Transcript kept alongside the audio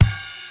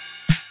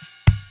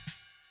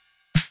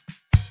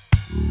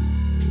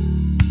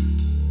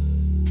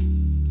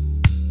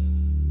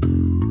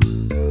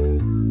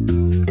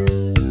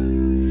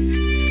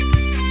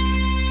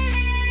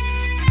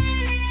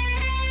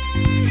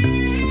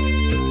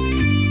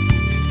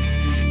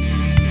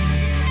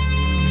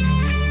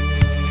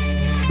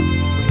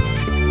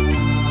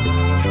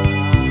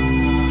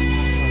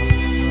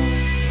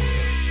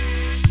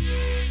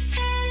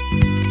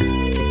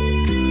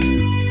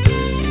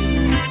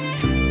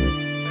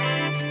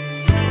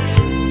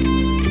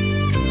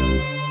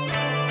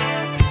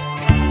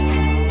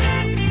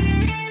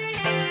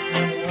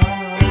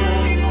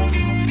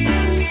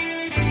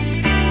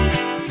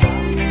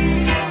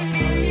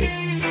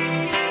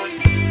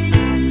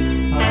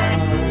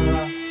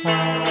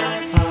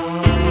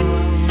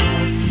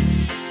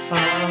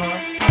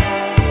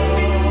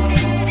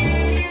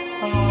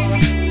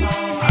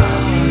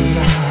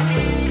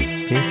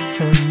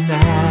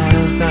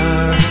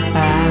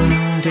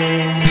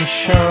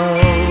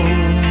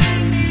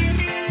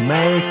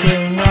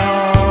making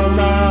all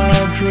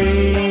our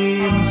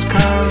dreams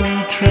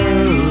come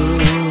true.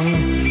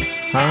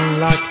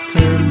 Unlocked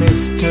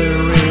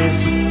mysteries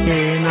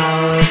in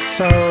our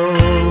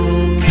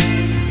souls.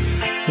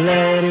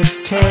 Let it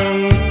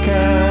take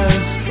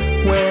us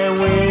where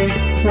we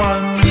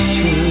want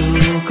to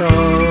go.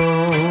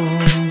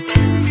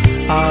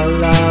 Our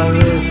love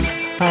is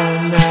a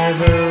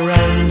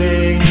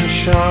never-ending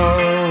show,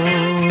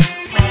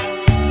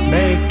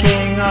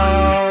 making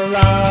all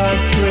our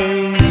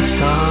dreams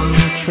come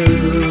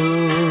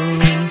true.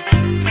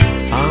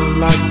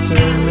 Unlocked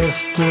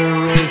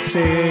mysteries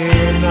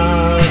in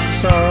our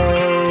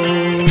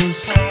souls,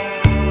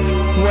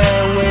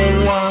 where we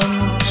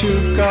want to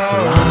go.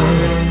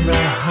 Climbing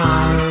the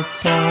heights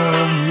of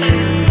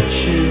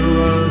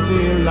mutual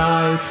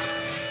delight,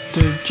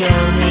 the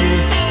journey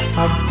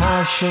of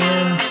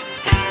passion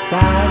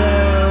that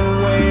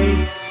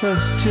awaits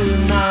us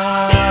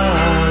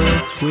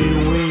tonight. We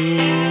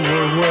weave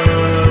a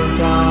world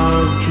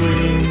of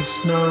dreams,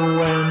 no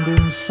end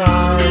in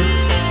sight.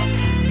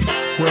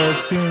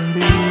 Words in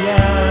the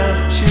air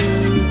to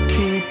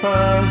keep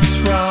us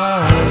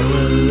right. Our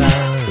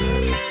love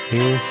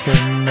is a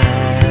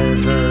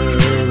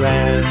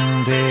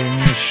never-ending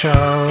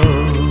show,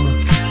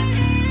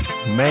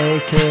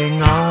 making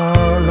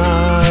all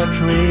our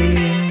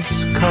dreams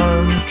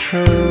come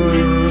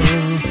true.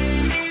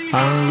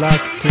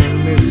 Unlocked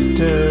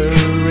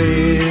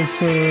mysteries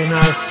in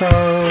our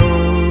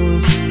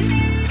souls.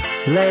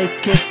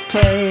 Let it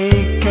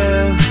take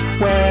us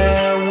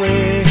where we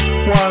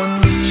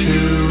want to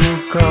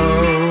go.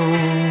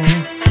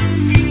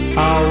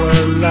 Our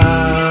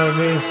love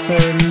is a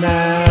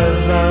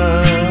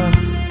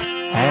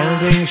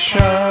never-ending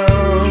show,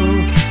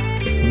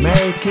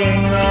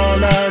 making all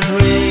our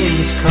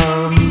dreams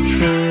come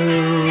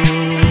true.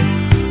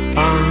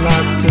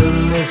 Unlocked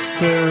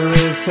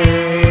mysteries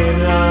in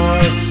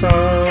our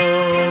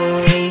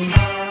souls.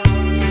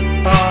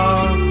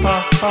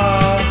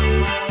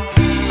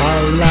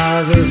 Our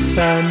love is a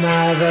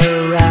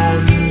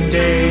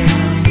never-ending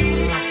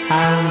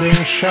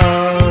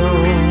show,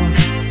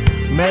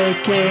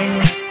 making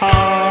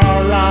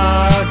all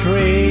our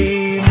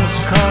dreams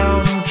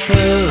come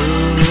true.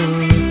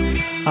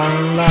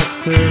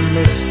 Unlocked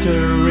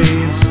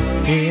mysteries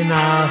in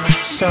our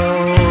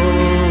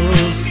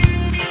souls.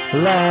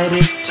 Let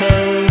it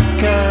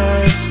take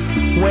us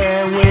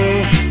where we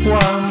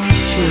want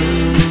to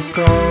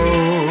go.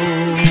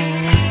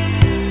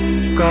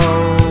 Go,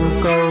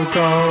 go,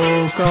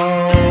 go, go.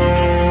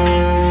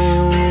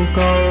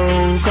 Go,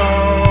 go,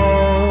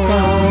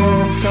 go,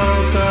 go,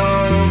 go,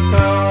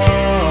 go.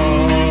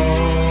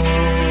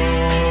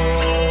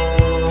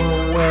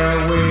 Where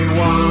we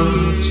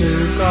want to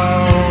go.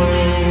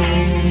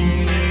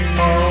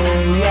 Oh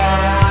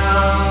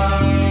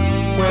yeah,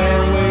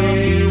 where we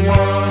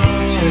want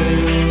to.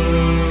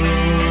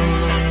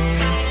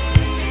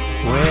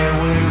 Where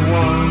we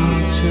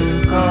want to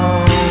go.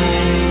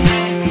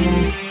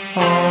 Oh,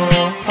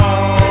 oh,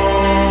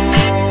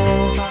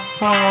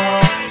 oh,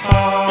 oh.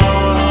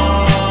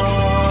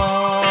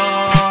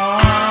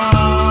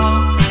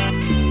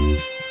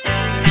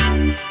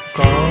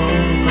 Go,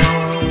 go,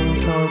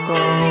 go,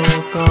 go,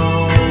 go.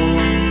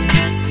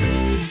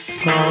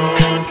 Go,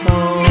 go.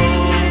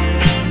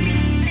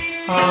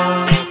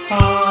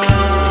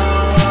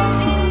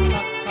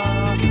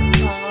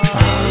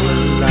 Our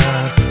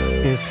love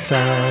is a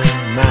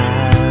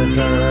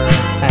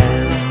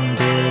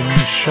never-ending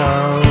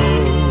show,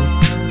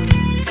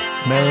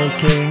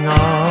 making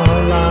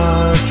all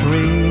our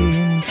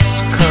dreams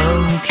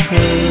come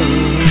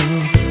true.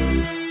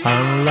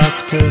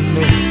 Unlocked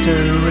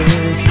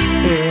mysteries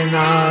in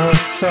our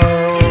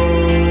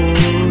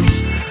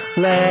souls.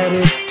 Let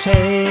it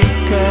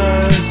take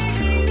us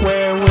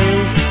where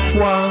we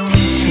want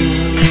to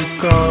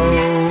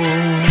go.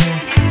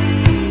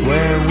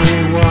 Where we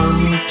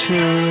want to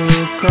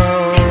go.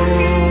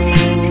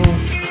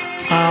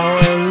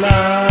 Our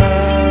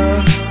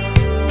love,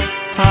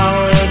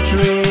 our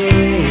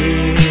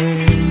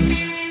dreams,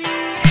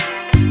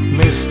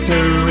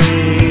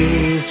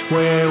 mysteries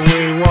where we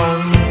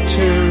want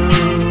to,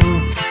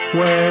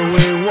 where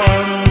we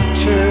want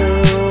to.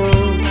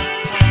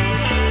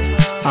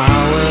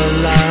 Our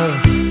love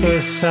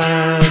is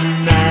a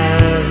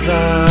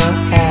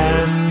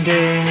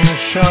never-ending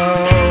show,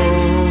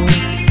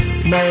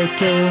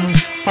 making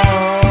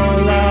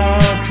all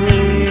our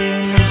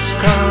dreams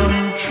come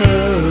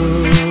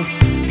true.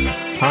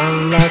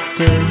 Unlocked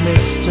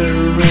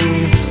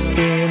mysteries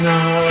in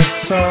our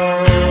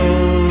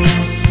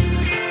souls.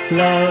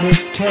 Let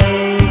it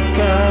take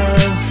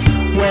us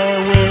where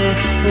we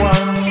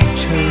want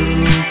to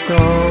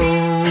go.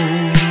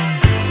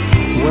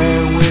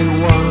 Where we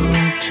want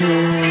to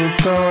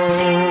go.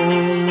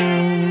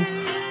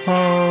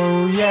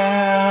 Oh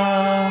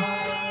yeah,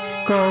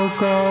 go,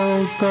 go,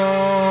 go.